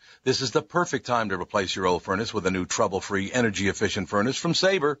furnace. This is the perfect time to replace your old furnace with a new trouble-free, energy-efficient furnace from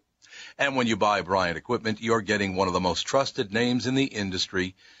Sabre. And when you buy Bryant equipment, you're getting one of the most trusted names in the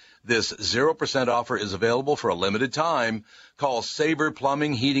industry. This 0% offer is available for a limited time. Call Sabre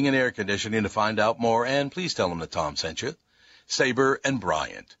Plumbing, Heating, and Air Conditioning to find out more, and please tell them that Tom sent you. Sabre and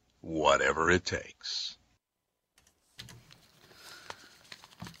Bryant, whatever it takes.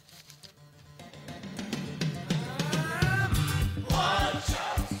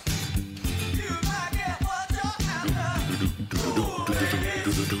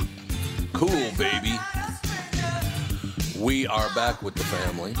 Cool, baby. We are back with the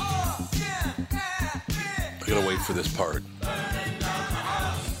family. I gotta wait for this part.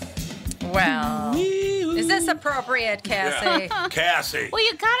 Well, is this appropriate, Cassie? Cassie. Well,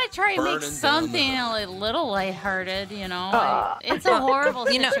 you gotta try and make Burning something a little lighthearted, It's a horrible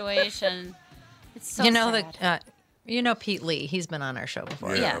situation. It's so sad. You know Pete Lee. He's been on our show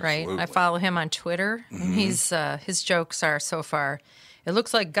before, Yeah, right? absolutely. I follow him on Twitter. And he's his jokes are so far. It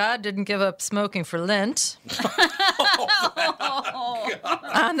looks like God didn't give up smoking for Lent.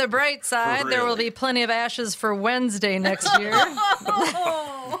 On the bright side, there will be plenty of ashes for Wednesday next year.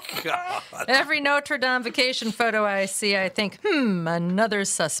 God. Every Notre Dame vacation photo I see, I think, another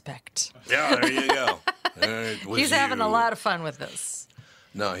suspect. Yeah, there you go. It was He's having a you. lot of fun with this.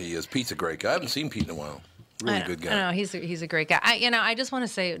 No, he is. Pete's a great guy. I haven't seen Pete in a while. Really good guy. I know he's a great guy. I just want to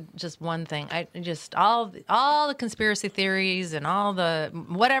say just one thing. I just all the conspiracy theories and all the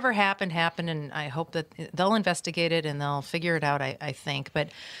whatever happened, and I hope that they'll investigate it and they'll figure it out. I think. But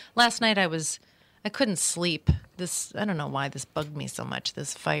last night I couldn't sleep. I don't know why this bugged me so much.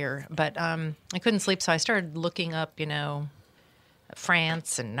 This fire, but I couldn't sleep, so I started looking up.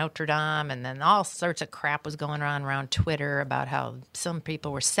 France and Notre Dame, and then all sorts of crap was going on around Twitter about how some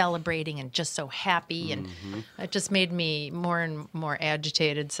people were celebrating and just so happy, and it just made me more and more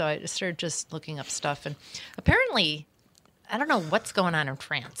agitated. So I started just looking up stuff, and apparently, I don't know what's going on in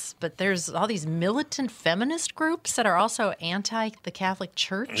France, but there's all these militant feminist groups that are also anti the Catholic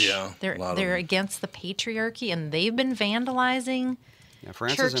Church. Yeah, a lot of they're them. against the patriarchy, and they've been vandalizing. Yeah,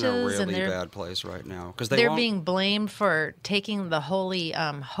 France is in a churches, and really they're- bad place right now because They're being blamed for taking the holy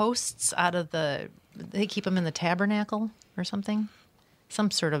hosts out of they keep them in the tabernacle or something,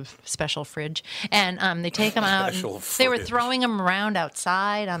 some sort of special fridge. And they take them out. Special And they were fridge. throwing them around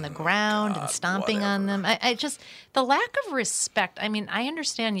outside on the ground and stomping on them. I just, the lack of respect. I mean, I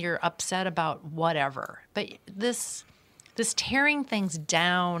understand you're upset about whatever, but this tearing things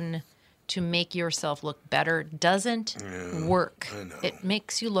down to make yourself look better doesn't work. It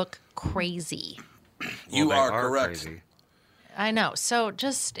makes you look crazy. You They are correct. crazy. I know. So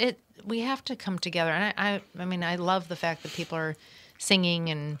we have to come together. And I mean, I love the fact that people are singing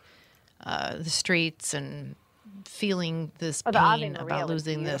in the streets and feeling this Oh, the Ave pain Maria about was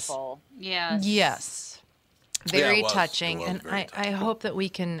losing this. beautiful. Yes. Yes. Yeah, Very it was. touching. It was And very I hope that we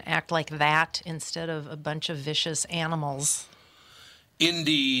can act like that instead of a bunch of vicious animals.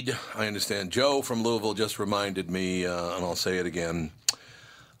 Indeed, I understand. Joe from Louisville just reminded me, and I'll say it again.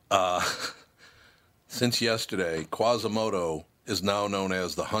 Since yesterday, Quasimodo is now known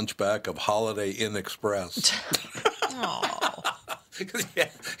as the Hunchback of Holiday Inn Express. Because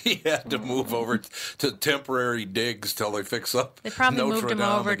he had to move over to temporary digs till they fix up. They probably Notre moved him Dame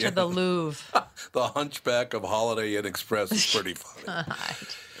over again. to the Louvre. The Hunchback of Holiday Inn Express is pretty funny.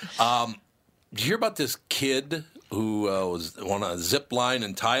 Did you hear about this kid who was on a zip line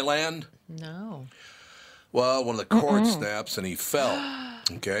in Thailand? No. Well, one of the cord snaps and he fell.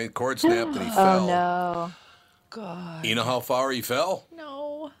 Okay, cord snapped and he fell. Oh, no. God. You know how far he fell?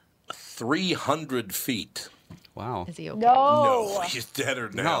 No. 300 feet. Wow. Is he okay? No, he's dead or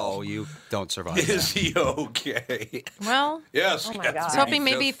now. No, you don't survive. Is that. he okay? Well, Yes. Oh, my yes, God. I was hoping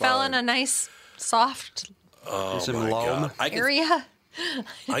he's maybe he just fell fine. in a nice, soft Is it Oh, my loam? God. area.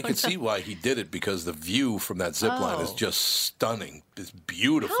 I could see why he did it because the view from that zip line is just stunning. It's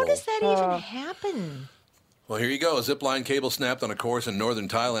beautiful. How does that even happen? Well, here you go. A zip line cable snapped on a course in northern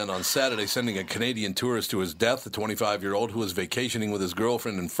Thailand on Saturday, sending a Canadian tourist to his death. The 25-year-old who was vacationing with his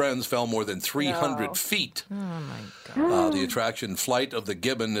girlfriend and friends fell more than 300 feet. Oh, my God. The attraction Flight of the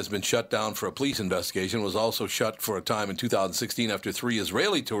Gibbon has been shut down for a police investigation. It was also shut for a time in 2016 after 3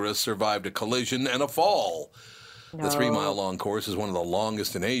 Israeli tourists survived a collision and a fall. The 3-mile-long course is one of the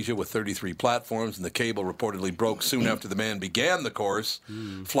longest in Asia with 33 platforms, and the cable reportedly broke soon after the man began the course.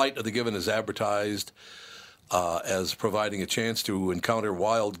 Flight of the Gibbon is advertised as providing a chance to encounter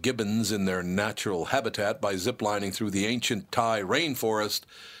wild gibbons in their natural habitat by ziplining through the ancient Thai rainforest.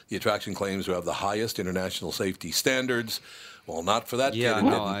 The attraction claims to have the highest international safety standards. Well, not for that Yeah, kid. It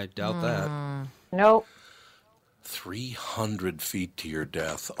no, didn't. I doubt that. Nope. 300 feet to your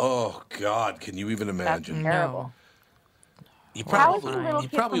death. Oh, God, can you even That's imagine? terrible. You How is the probably, little you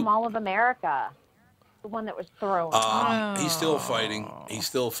kid probably from Mall of America? The one that was thrown. He's still fighting. He's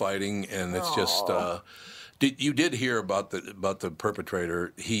still fighting, and it's just. You did hear about the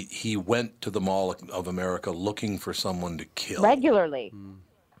perpetrator? He went to the Mall of America looking for someone to kill Regularly.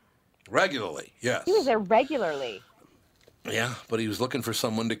 regularly. Yes. He was there regularly. Yeah, but he was looking for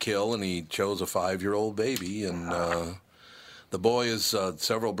someone to kill, and he chose a 5-year-old baby, and the boy has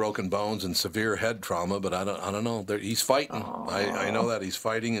several broken bones and severe head trauma. But I don't know. He's fighting. I know that he's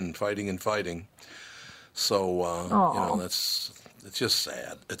fighting and fighting and fighting. So it's just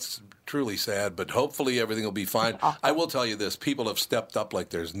sad. It's truly sad. But hopefully everything will be fine. I will tell you this: people have stepped up like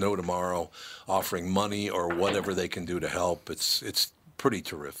there's no tomorrow, offering money or whatever they can do to help. It's pretty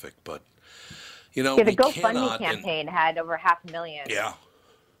terrific. But The we GoFundMe cannot. campaign had over 500,000. Yeah.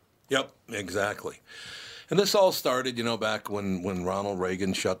 Yep, exactly. And this all started, back when Ronald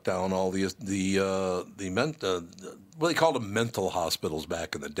Reagan shut down all what they called them mental hospitals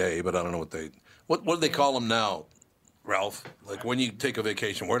back in the day, but I don't know what do they call them now, Ralph? Like when you take a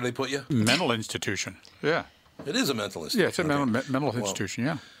vacation, where do they put you? Mental institution. Yeah. It is a mental institution. Yeah, it's a okay. mental institution,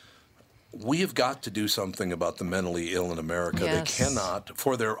 yeah. We have got to do something about the mentally ill in America. Yes. They cannot,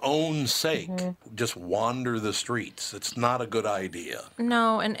 for their own sake, just wander the streets. It's not a good idea.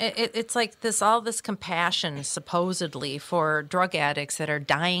 No, and it's like all this compassion supposedly for drug addicts that are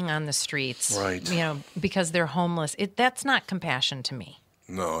dying on the streets, Right. Because they're homeless. That's not compassion to me.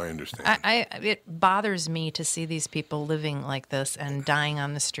 No, I understand. It bothers me to see these people living like this and dying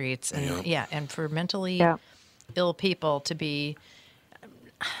on the streets, and and for mentally ill people to be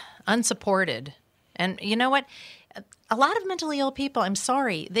unsupported. And you know what? A lot of mentally ill people, I'm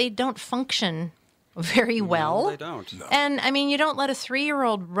sorry, they don't function very well. No, they don't. No. And I mean, you don't let a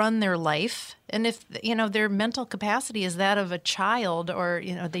 3-year-old run their life. And if, their mental capacity is that of a child, or,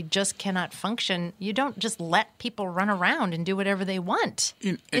 they just cannot function, you don't just let people run around and do whatever they want.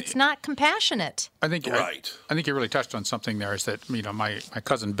 It's not compassionate. I think Right. I think you really touched on something there. Is that my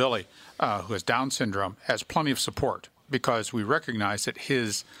cousin Billy, who has Down syndrome, has plenty of support because we recognize that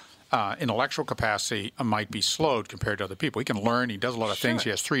his intellectual capacity might be slowed compared to other people. He can learn. He does a lot of things. He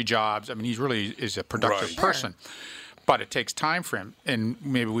has 3 jobs. I mean, he really is a productive Right. person. But it takes time for him, and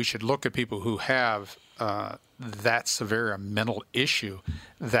maybe we should look at people who have that severe a mental issue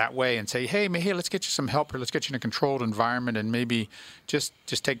that way and say, hey, let's get you some help, or let's get you in a controlled environment, and maybe just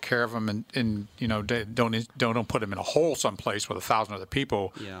take care of them, and don't put them in a hole someplace with 1,000 other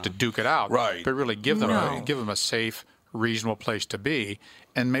people to duke it out. Right. But really give them a safe, reasonable place to be,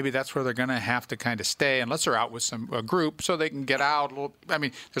 and maybe that's where they're going to have to kind of stay unless they're out with a group, so they can get out a little. I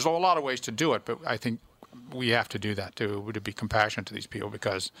mean, there's a lot of ways to do it, but I think we have to do that to be compassionate to these people,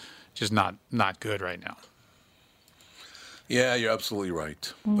 because it's just not good right now. Yeah, you're absolutely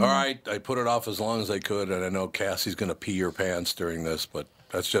right. All right, I put it off as long as I could, and I know Cassie's going to pee her pants during this, but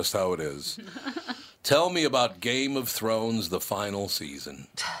that's just how it is. Tell me about Game of Thrones, the final season.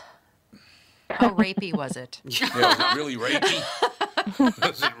 How rapey was it? Yeah, was it really rapey?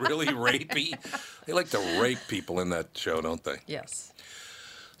 Was it really rapey? They like to rape people in that show, don't they? Yes.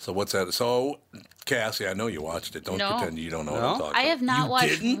 So what's that? So, Cassie, I know you watched it. Don't pretend you don't know what I'm talking about. I have not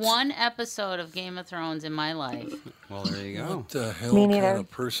watched didn't? one episode of Game of Thrones in my life. Well, there you go. What the hell kind of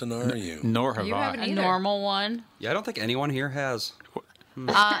person are you? Nor have You I. haven't A either. normal one. Yeah, I don't think anyone here has.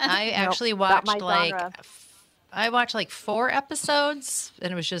 I actually not watched my genre. I watched like 4 episodes,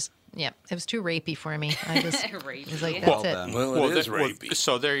 and it was just it was too rapey for me. I just Rapey. was like, Well, that's it. Well, it is rapey.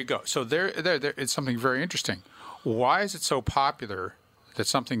 So there you go. So there, it's something very interesting. Why is it so popular that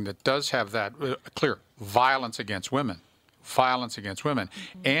something that does have that clear violence against women,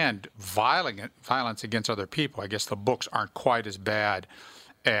 and violence against other people? I guess the books aren't quite as bad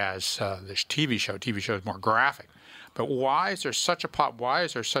as this TV show. TV show is more graphic. But why is there such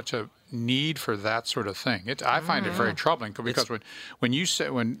a need for that sort of thing? I find it very troubling, because when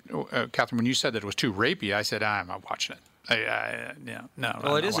Catherine, when you said that it was too rapey, I said, I'm not watching it. No.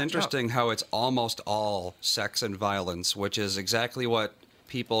 Well, it is interesting how it's almost all sex and violence, which is exactly what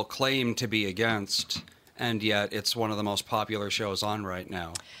people claim to be against, and yet it's one of the most popular shows on right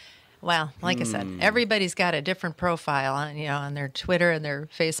now. Well, like I said, everybody's got a different profile on their Twitter and their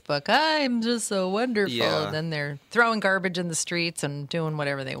Facebook. I'm just so wonderful, Yeah. and then they're throwing garbage in the streets and doing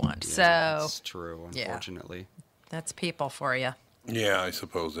whatever they want. So That's true, yeah. unfortunately. that's people for you. Yeah, I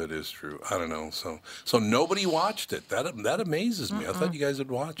suppose that is true. I don't know. So nobody watched it. That amazes me. I thought you guys would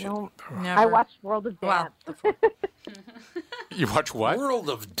watch No, it. I Never. watched World of Dance. You watch what? World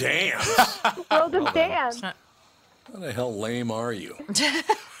of Dance. World of Dance. How the hell lame are you?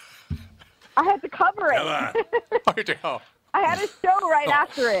 I had to cover Come it. on. I had a show right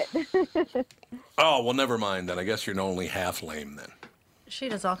after it. Oh, well, never mind then. I guess you're only half lame then. She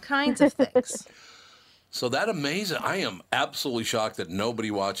does all kinds of things. So that amazing. I am absolutely shocked that nobody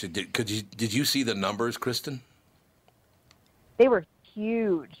watched it. Did you see the numbers, Kristen? They were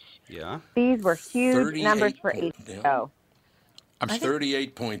huge. Yeah. These were huge numbers for 38. HBO. I'm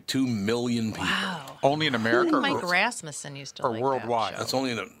 38.2 million people. Wow. only in America, Mike Rasmussen used to or like worldwide? That's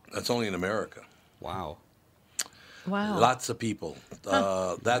only in America. Wow. that show. Wow. Lots of people.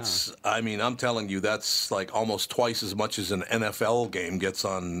 I mean, I'm telling you, that's like almost twice as much as an NFL game gets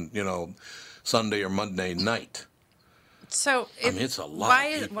on, Sunday or Monday night. So it's a lot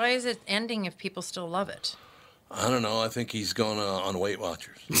of people. Why is it ending if people still love it? I don't know. I think he's going on Weight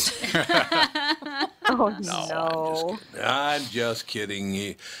Watchers. Oh, no. I'm just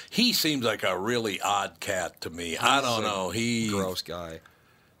kidding. He seems like a really odd cat to me. I don't know. Gross guy.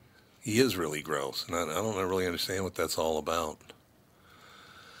 He is really gross, and I don't really understand what that's all about.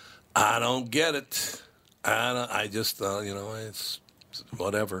 I don't get it. I just, it's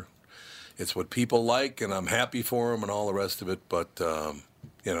whatever. It's what people like, and I'm happy for them and all the rest of it, but,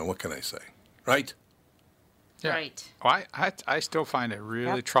 what can I say? Right? Yeah. Right. Well, I still find it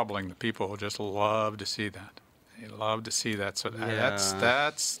really troubling that people just love to see that. They love to see that. So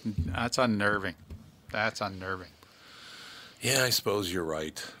that's unnerving. That's unnerving. Yeah, I suppose you're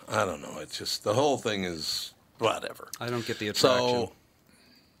right. I don't know. It's just the whole thing is whatever. I don't get the attraction. So,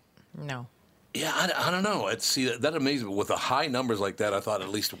 No. yeah, I don't know. That amazes me. With the high numbers like that, I thought at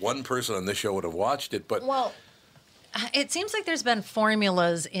least one person on this show would have watched it. But Well, it seems like there's been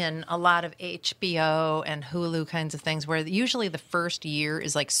formulas in a lot of HBO and Hulu kinds of things where usually the first year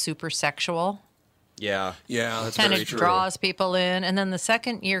is like super sexual. Yeah. yeah, that's Kind very of true. draws people in. And then the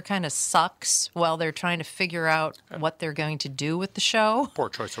second year kind of sucks while they're trying to figure out what they're going to do with the show. Poor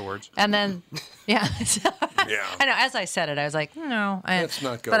choice of words. And then, yeah. Yeah. I know. As I said it, I was like, no. Let's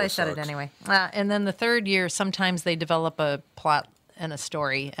not go But I with said it sucks. anyway. And then the third year, sometimes they develop a plot and a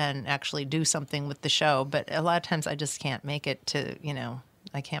story and actually do something with the show. But a lot of times I just can't make it to,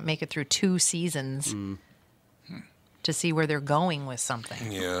 I can't make it through 2 seasons to see where they're going with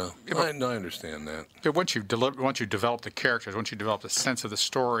something. Yeah, I understand that. But once you develop the characters, once you develop the sense of the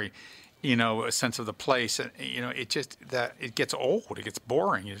story, a sense of the place. And, it just that it gets old. It gets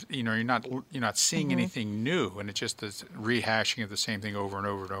boring. You're not seeing anything new, and it's just this rehashing of the same thing over and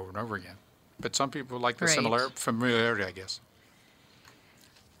over and over and over again. But some people like the familiarity, I guess.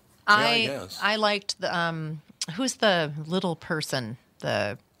 I liked the who's the little person?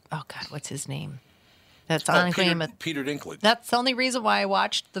 What's his name? That's on Peter Dinklage. That's the only reason why I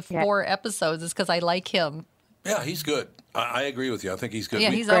watched the 4 episodes is because I like him. Yeah, he's good. I agree with you. I think he's good.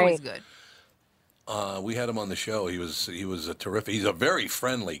 Yeah, he's always good. We had him on the show. He was a terrific. He's a very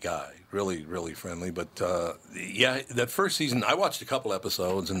friendly guy. Really, really friendly. But that first season, I watched a couple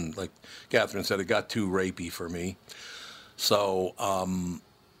episodes, and like Catherine said, it got too rapey for me. So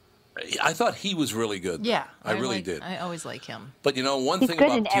I thought he was really good. Yeah, I really did. I always like him. But one He's thing good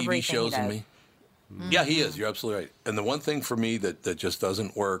about in TV everything shows he and does. me. Yeah, he is. You're absolutely right. And the one thing for me that just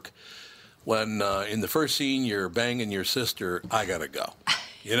doesn't work, when in the first scene you're banging your sister, I gotta go.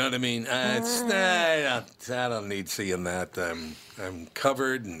 You know what I mean? I don't need seeing that. I'm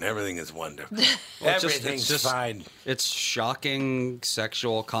covered and everything is wonderful. Everything's fine. It's shocking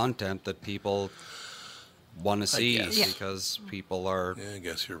sexual content that people want to see because people are. Yeah, I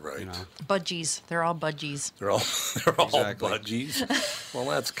guess you're right. Budgies. They're all budgies. They're all budgies. Well,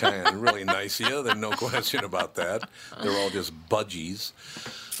 that's kind of really nice of you. There's no question about that. They're all just budgies.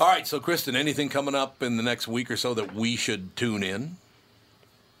 All right, so Kristen, anything coming up in the next week or so that we should tune in?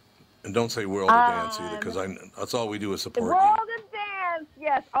 And don't say World of Dance either, because that's all we do is support World of Dance.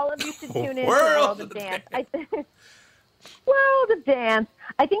 Yes, all of you should tune in to World of Dance. World of Dance.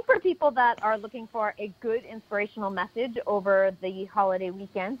 I think for people that are looking for a good inspirational message over the holiday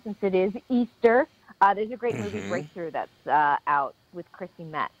weekend, since it is Easter, there's a great movie, Breakthrough, that's out with Chrissy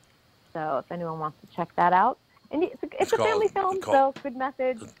Metz. So if anyone wants to check that out. And it's a family film, so good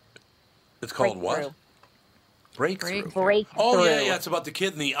message. It's called what? Breakthrough. Oh, yeah, it's about the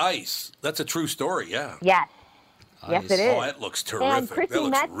kid in the ice. That's a true story, yeah. Yes. Yes, it is. Oh, that looks terrific. And Chrissy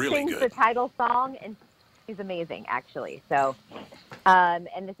Metz really sings good. the title song, and she's amazing, actually. So, and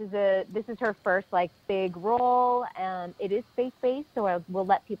this is her first big role, and it is faith-based. So we'll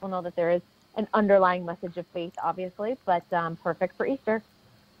let people know that there is an underlying message of faith, obviously, but perfect for Easter.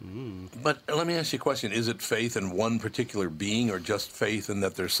 But let me ask you a question: is it faith in one particular being, or just faith in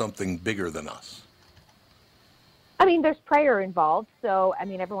that there's something bigger than us? I mean, there's prayer involved, so I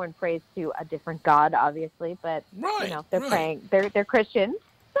mean, everyone prays to a different God, obviously, but they're praying, they're Christians,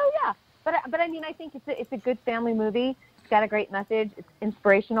 so yeah. But I mean, I think it's a good family movie. It's got a great message. It's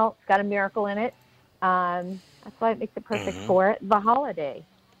inspirational. It's got a miracle in it. That's why it makes it perfect for the holiday.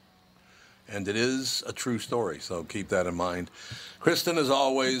 And it is a true story, so keep that in mind. Kristen, as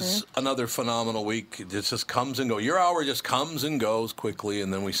always, another phenomenal week. It just comes and goes. Your hour just comes and goes quickly,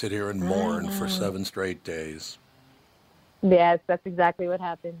 and then we sit here and mourn for 7 straight days. Yes, that's exactly what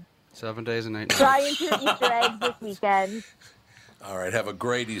happened. 7 days and 8 nights. Try into your Easter eggs this weekend. All right, have a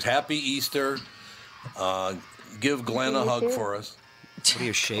great Happy Easter. Give Glenn a hug for us. What are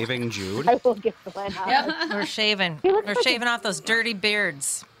you, shaving Jude? I will give Glenn a hug. Yeah, we're shaving. We're shaving off those dirty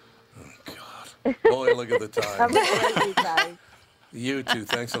beards. Boy, look at the time. I'm gonna let you guys. You too.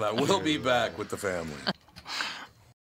 Thanks a lot. We'll be back with the family.